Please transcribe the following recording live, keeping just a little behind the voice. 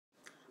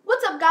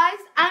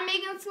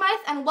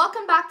Megan.smyth and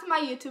welcome back to my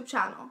YouTube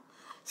channel.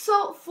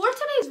 So for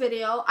today's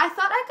video, I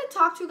thought I could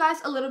talk to you guys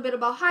a little bit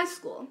about high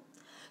school.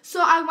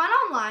 So I went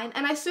online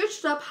and I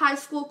searched up high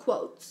school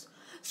quotes.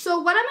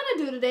 So what I'm going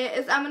to do today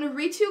is I'm going to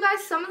read to you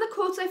guys some of the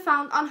quotes I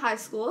found on high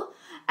school,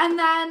 and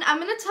then I'm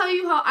going to tell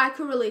you how I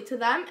could relate to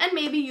them, and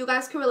maybe you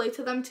guys can relate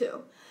to them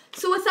too.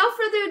 So without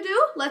further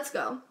ado, let's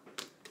go.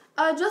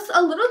 Just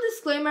a little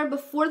disclaimer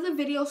before the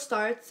video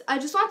starts. I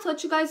just want to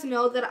let you guys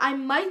know that I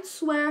might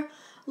swear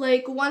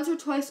like once or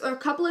twice or a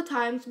couple of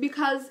times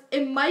because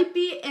it might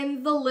be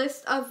in the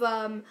list of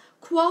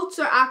quotes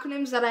or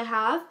acronyms that I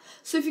have.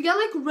 So if you get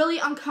like really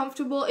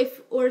uncomfortable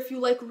if you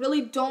like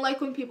really don't like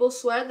when people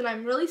swear, then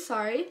I'm really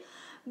sorry.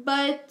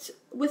 But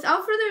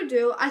without further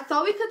ado, I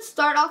thought we could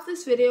start off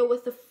this video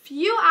with a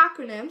few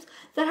acronyms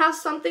that have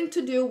something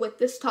to do with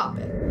this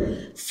topic.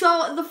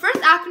 So the first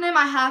acronym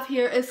I have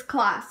here is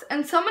CLASS,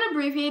 and someone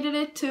abbreviated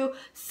it to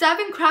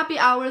 7 crappy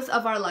hours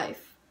of our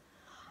life.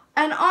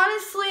 And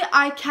honestly,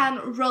 I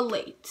can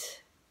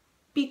relate,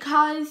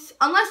 because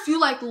unless you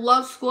like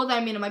love school,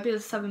 then I mean it might be the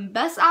 7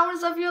 best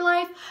hours of your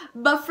life,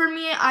 but for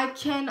me, I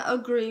can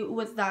agree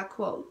with that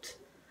quote.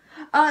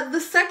 The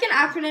second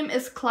acronym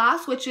is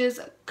CLASS, which is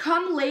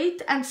come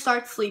late and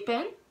start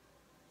sleeping.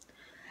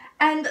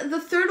 And the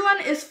third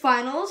one is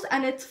finals,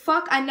 and it's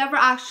fuck, I never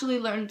actually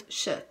learned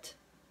shit.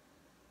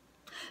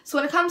 So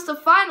when it comes to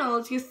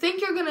finals, you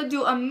think you're gonna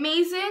do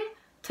amazing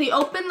till you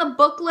open the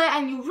booklet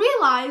and you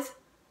realize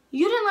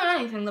you didn't learn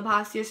anything the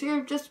past year, so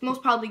you're just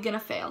most probably gonna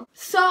fail.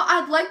 So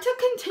I'd like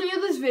to continue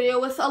this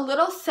video with a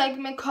little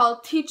segment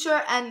called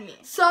Teacher and Me.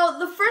 So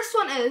the first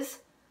one is,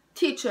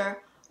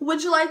 Teacher,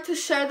 would you like to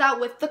share that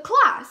with the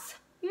class?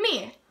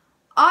 Me.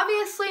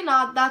 Obviously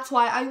not, that's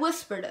why I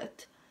whispered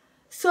it.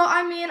 So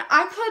I mean,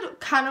 I could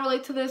kind of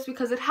relate to this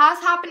because it has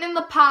happened in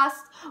the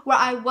past where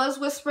I was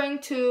whispering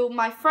to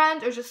my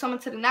friend or just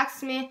someone sitting next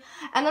to me,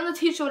 and then the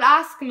teacher would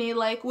ask me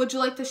like, would you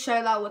like to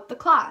share that with the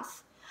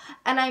class?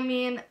 And I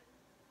mean,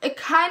 it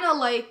kind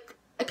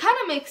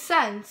of makes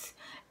sense.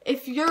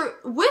 If you're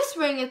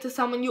whispering it to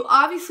someone, you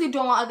obviously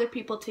don't want other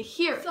people to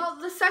hear it. So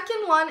the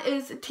second one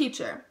is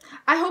Teacher,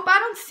 I hope I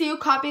don't see you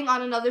copying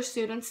on another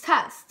student's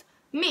test.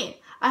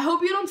 Me, I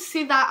hope you don't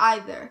see that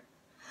either.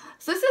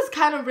 So this is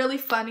kind of really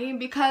funny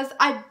because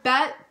I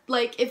bet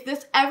like if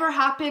this ever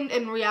happened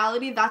in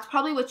reality, that's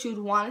probably what you'd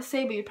want to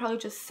say, but you'd probably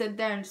just sit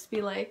there and just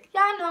be like,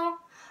 yeah, no,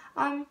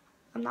 I'm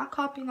not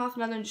copying off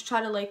another, and just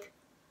try to like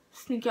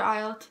sneak your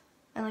eye out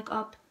and like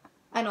up.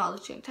 I know all the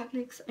cheating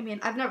techniques. I mean,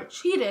 I've never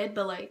cheated,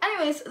 but like...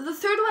 Anyways, the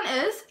third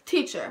one is,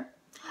 Teacher,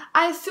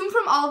 I assume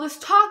from all this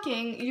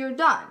talking, you're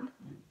done.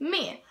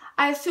 Me,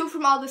 I assume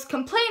from all this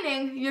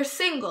complaining, you're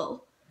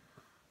single.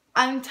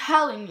 I'm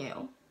telling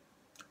you,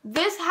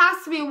 this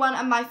has to be one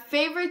of my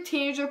favorite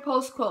teenager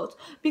post quotes,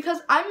 because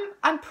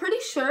I'm pretty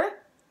sure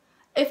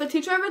if a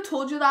teacher ever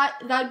told you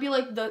that, that'd be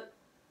like the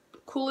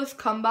coolest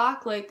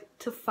comeback, like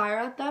to fire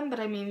at them, but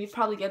I mean you'd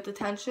probably get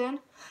detention.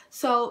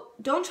 So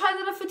don't try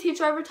that if a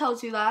teacher ever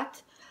tells you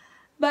that.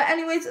 But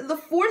anyways, the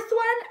fourth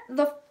one,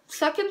 the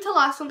second to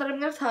last one that I'm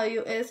going to tell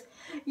you is,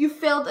 you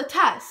failed a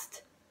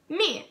test.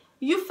 Me,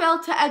 you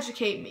failed to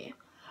educate me,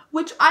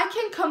 which I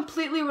can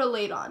completely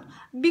relate on,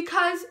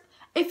 because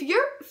if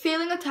you're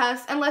failing a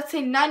test and let's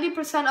say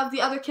 90% of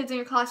the other kids in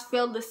your class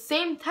failed the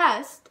same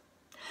test,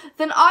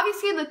 then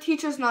obviously the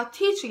teacher's not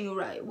teaching you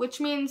right, which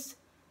means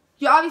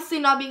you're obviously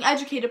not being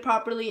educated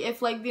properly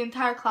if like the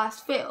entire class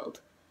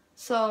failed.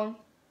 So,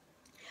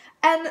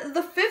 and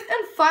the fifth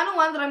and final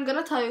one that I'm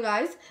going to tell you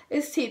guys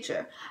is,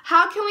 Teacher,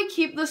 how can we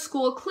keep the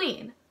school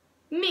clean?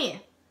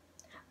 Me,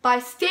 by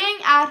staying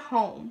at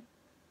home.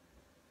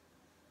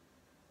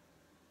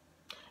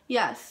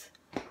 Yes.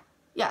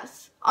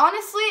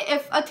 Honestly,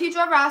 if a teacher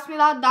ever asked me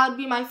that, that would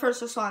be my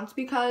first response,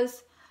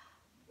 because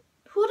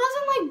who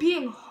doesn't like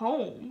being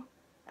home?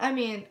 I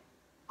mean,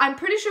 I'm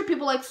pretty sure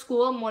people like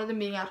school more than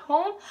being at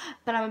home,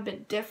 but I'm a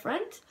bit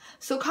different.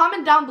 So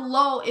comment down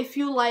below if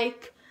you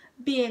like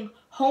being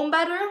home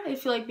better,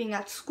 if you like being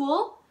at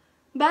school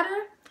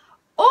better,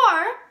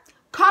 or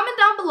comment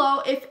down below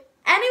if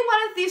any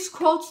one of these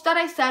quotes that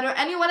I said or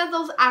any one of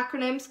those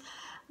acronyms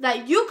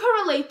that you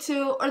can relate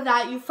to or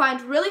that you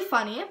find really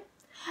funny.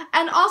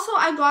 And also,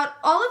 I got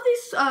all of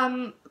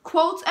these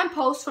quotes and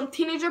posts from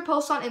Teenager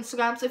Posts on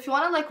Instagram, so if you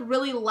want to like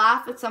really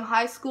laugh at some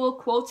high school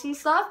quotes and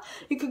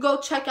stuff, you could go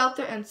check out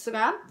their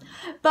Instagram.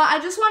 But I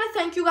just want to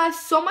thank you guys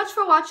so much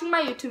for watching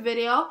my YouTube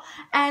video,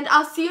 and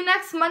I'll see you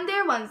next Monday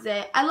or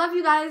Wednesday. I love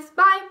you guys.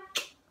 Bye!